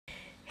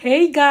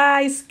Hey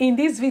guys, in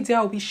this video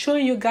I'll be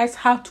showing you guys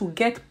how to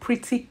get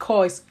pretty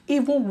coils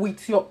even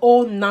with your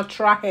own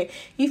natural hair.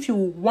 If you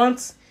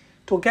want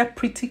to get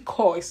pretty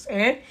coils,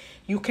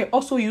 you can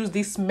also use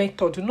this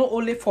method not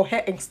only for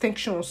hair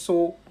extensions,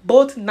 so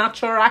both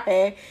natural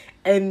hair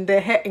and the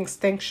hair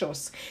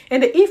extensions.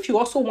 And if you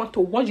also want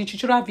to watch the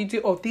tutorial video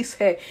of this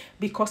hair,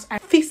 because I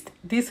fixed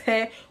this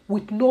hair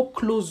with no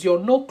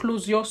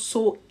closure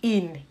sew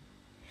in,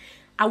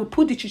 I will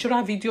put the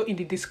tutorial video in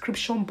the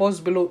description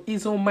box below.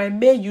 It's on my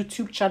main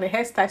YouTube channel,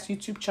 Hairstyles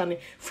YouTube channel,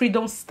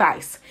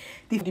 Freedomstyles.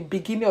 The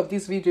beginning of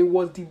this video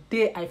was the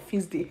day I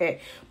fixed the hair.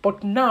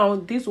 But now,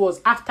 this was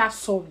after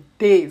some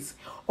days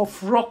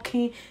of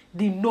rocking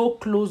the no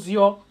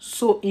closure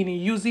sewing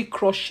using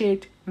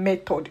crochet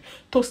method.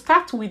 To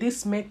start with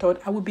this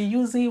method, I will be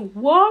using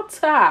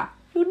water.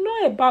 You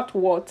know about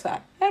water.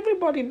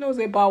 Everybody knows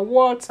about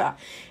water.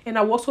 And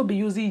I'll also be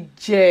using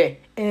gel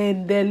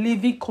and the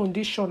leave-in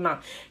conditioner.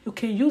 You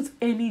can use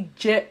any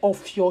gel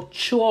of your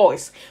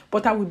choice,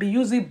 but I will be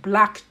using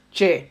black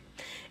gel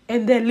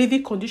and the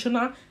leave-in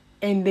conditioner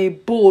and the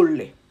bowl.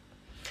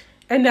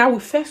 And I will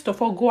first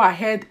of all go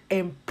ahead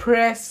and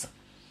press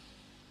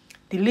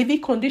the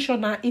leave-in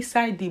conditioner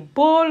inside the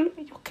bowl.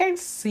 You can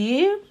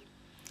see. You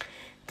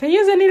can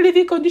use any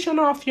leave-in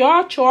conditioner of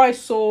your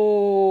choice.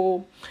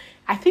 So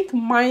I think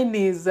mine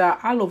is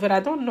Aloe Vera. I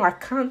don't know. I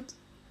can't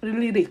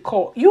really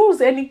recall.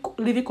 Use any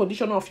leave-in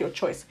conditioner of your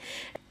choice.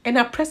 And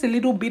I press a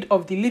little bit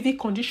of the leave-in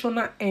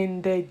conditioner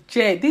and the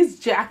gel. This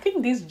gel, I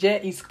think this gel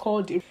is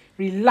called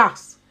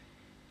Relax.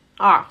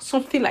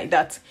 Something like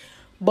that.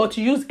 But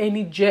use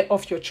any gel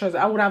of your choice.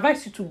 I would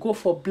advise you to go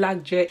for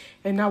black gel.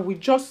 And I will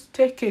just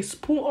take a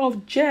spoon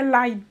of gel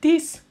like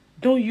this.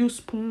 Don't use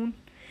spoon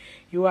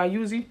you are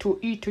using to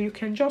eat, or you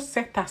can just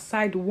set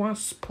aside 1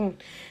 spoon.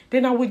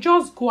 Then I will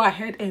just go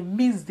ahead and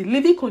mix the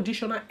leave-in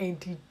conditioner and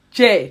the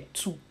gel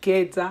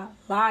together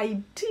like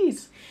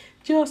this.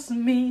 Just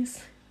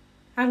mix.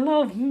 I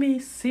love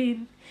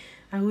mixing.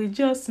 I will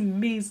just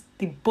mix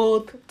the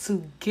both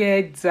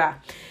together.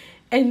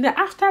 And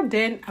after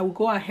then, I will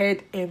go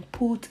ahead and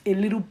put a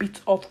little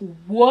bit of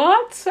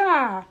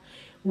water.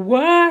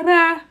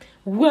 Water.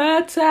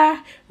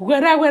 I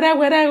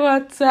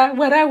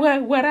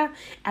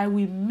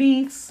will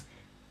mix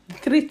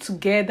 3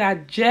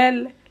 together: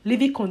 gel,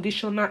 leave-in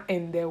conditioner,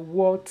 and the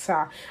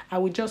water. I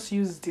will just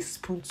use the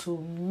spoon to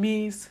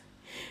mix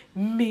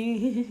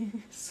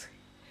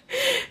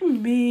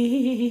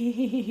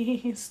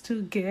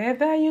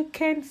together. You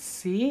can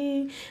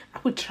see. I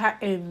will try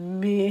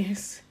and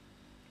mix.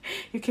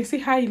 You can see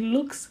how it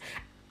looks.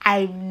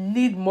 I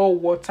need more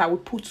water. I will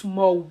put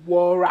more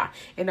water,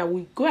 and I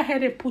will go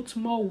ahead and put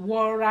more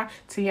water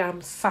till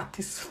I'm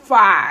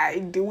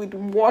satisfied with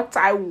what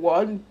I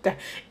want,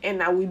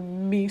 and I will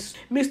mix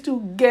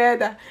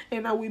together,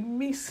 and I will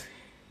mix.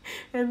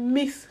 My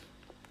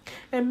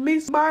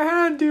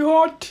hand is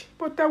hot,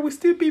 but I will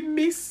still be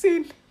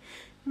mixing.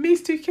 You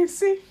can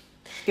see.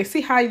 You see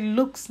how it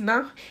looks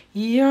now?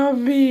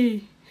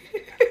 Yummy.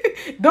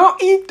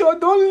 Don't eat or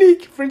don't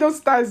lick.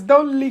 Freedomstyles,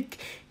 don't lick.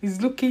 It's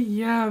looking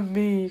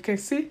yummy. You can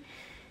see?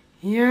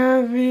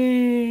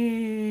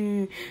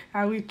 Yummy.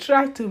 I will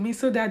try to mix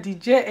so that the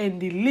gel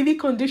and the leave-in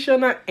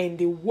conditioner and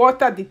the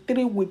water, the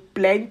 3 will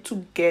blend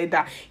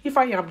together. If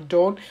I am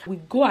done, we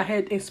go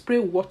ahead and spray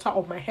water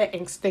on my hair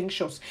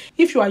extensions.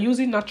 If you are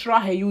using natural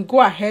hair, you will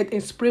go ahead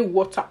and spray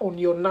water on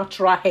your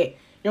natural hair.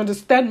 You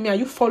understand me? Are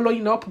you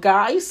following up,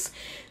 guys?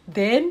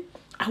 Then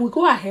I will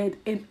go ahead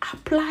and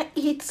apply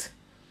it.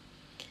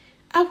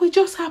 I will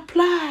just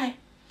apply.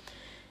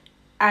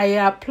 I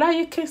apply.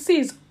 You can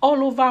see it's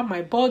all over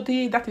my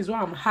body. That is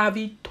why I'm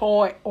having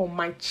toy on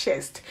my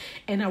chest.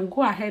 And I will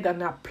go ahead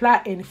and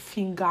apply and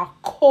finger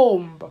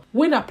comb.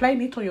 When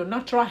applying it on your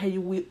natural hair,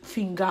 you will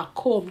finger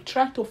comb.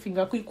 Try to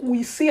finger comb.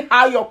 We see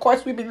how your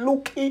coils will be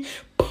looking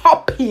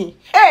popping.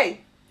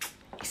 Hey!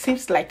 It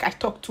seems like I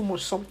talk too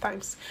much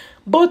sometimes.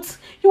 But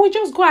you will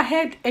just go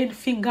ahead and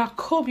finger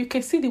comb. You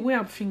can see the way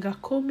I'm finger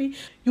combing.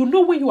 You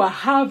know when you are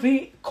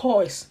having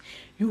coils,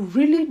 you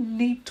really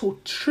need to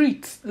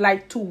treat,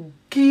 like to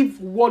give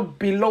what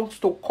belongs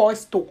to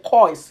coils.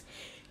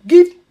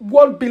 Give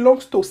what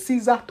belongs to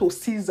scissor to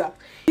scissor.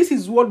 This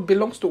is what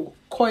belongs to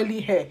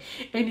coily hair.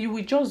 And you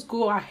will just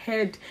go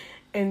ahead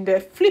and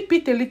flip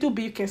it a little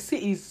bit. You can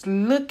see it's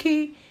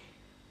looking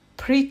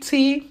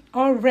pretty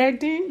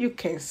already. You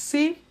can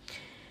see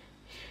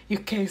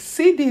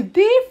the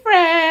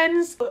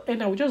difference.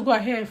 And I will just go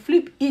ahead and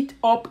flip it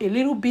up a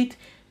little bit.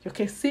 You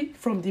can see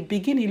from the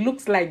beginning, it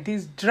looks like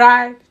this,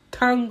 dry,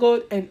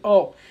 tangled, and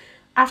all.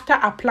 After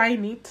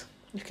applying it,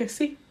 you can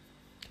see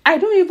I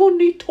don't even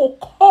need to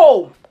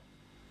comb.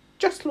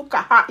 Just look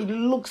at how it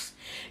looks.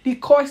 The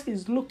coils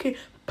is looking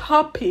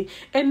poppy,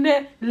 and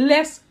then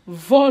less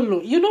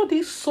volume. You know,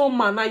 this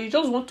summer now, you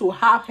just want to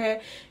have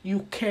hair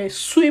you can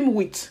swim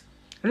with.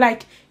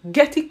 Like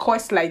getting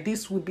coils like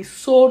this would be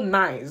so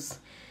nice.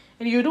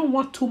 And you don't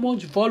want too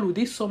much volume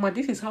this summer.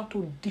 This is how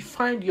to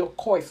define your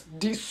coils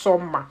this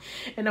summer.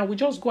 And I will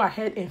just go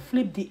ahead and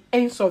flip the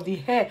ends of the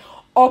hair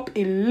up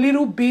a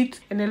little bit,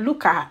 and then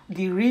look at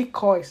the real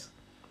coils.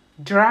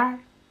 dry,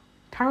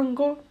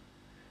 tangle,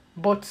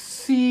 but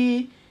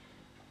see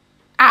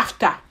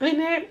after. And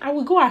then I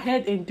will go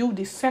ahead and do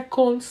the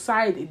second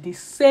side the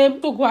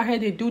same. So go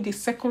ahead and do the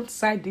second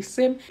side the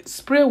same.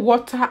 Spray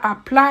water,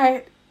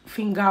 apply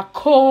finger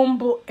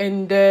comb,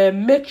 and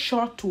make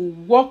sure to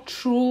walk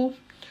through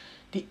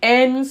the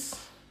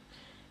ends,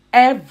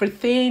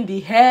 everything, the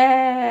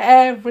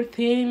hair,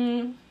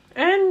 everything.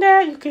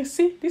 And you can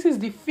see this is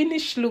the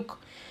finished look.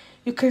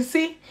 You can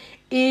see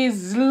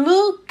it's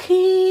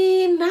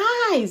looking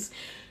nice.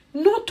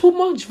 Not too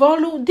much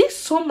volume. This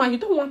summer you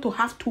don't want to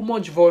have too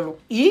much volume.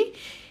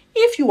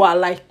 If you are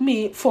like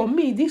me, for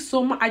me this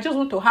summer I just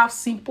want to have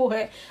simple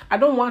hair. I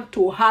don't want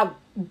to have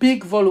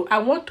big volume. I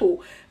want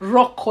to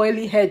rock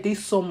curly hair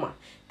this summer.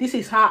 This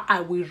is how I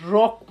will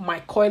rock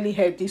my curly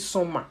hair this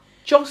summer.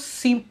 Just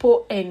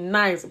simple and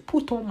nice.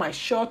 Put on my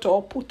shirt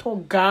or put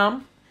on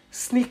gown,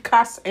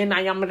 sneakers, and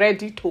I am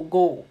ready to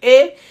go.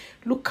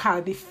 Look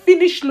at the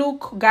finished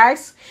look,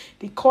 guys.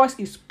 The course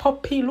is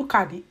popping. Look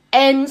at the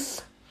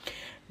ends,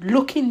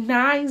 looking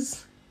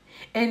nice.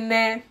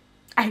 And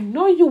I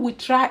know you will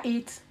try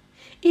it.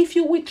 If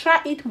you will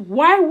try it,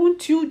 why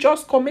won't you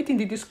just comment in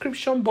the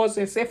description box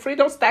and say,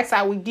 Freedomstyles,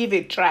 I will give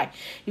it a try.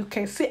 You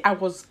can see I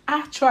was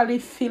actually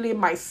feeling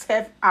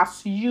myself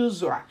as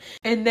usual.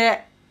 And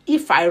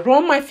if I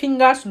run my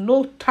fingers,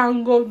 no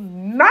tangle,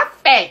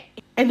 nothing.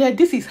 And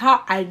this is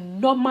how I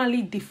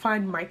normally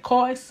define my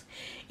coils.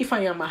 If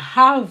I am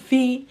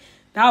having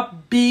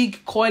that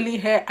big curly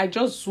hair, I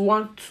just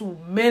want to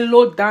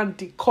mellow down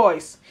the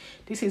coils.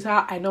 This is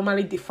how I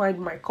normally define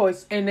my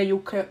coils. And then you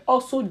can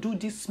also do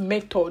this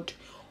method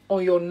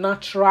on your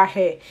natural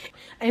hair.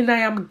 And I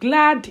am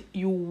glad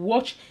you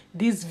watched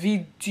this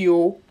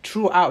video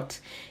throughout.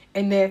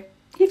 And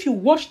if you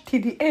watch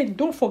till the end,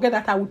 don't forget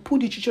that I will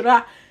put the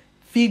tutorial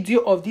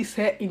video of this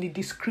hair in the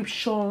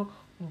description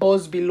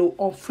box below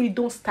on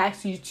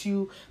Freedomstyles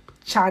YouTube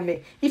channel.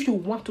 If you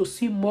want to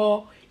see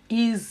more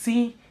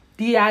easy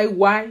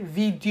DIY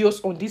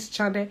videos on this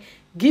channel,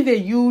 give a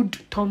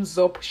huge thumbs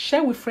up,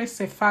 share with friends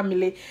and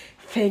family.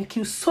 Thank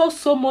you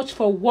so much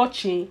for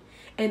watching,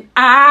 and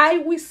I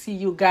will see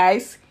you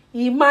guys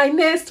in my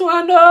next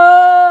one.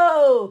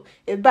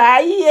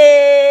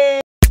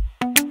 Bye.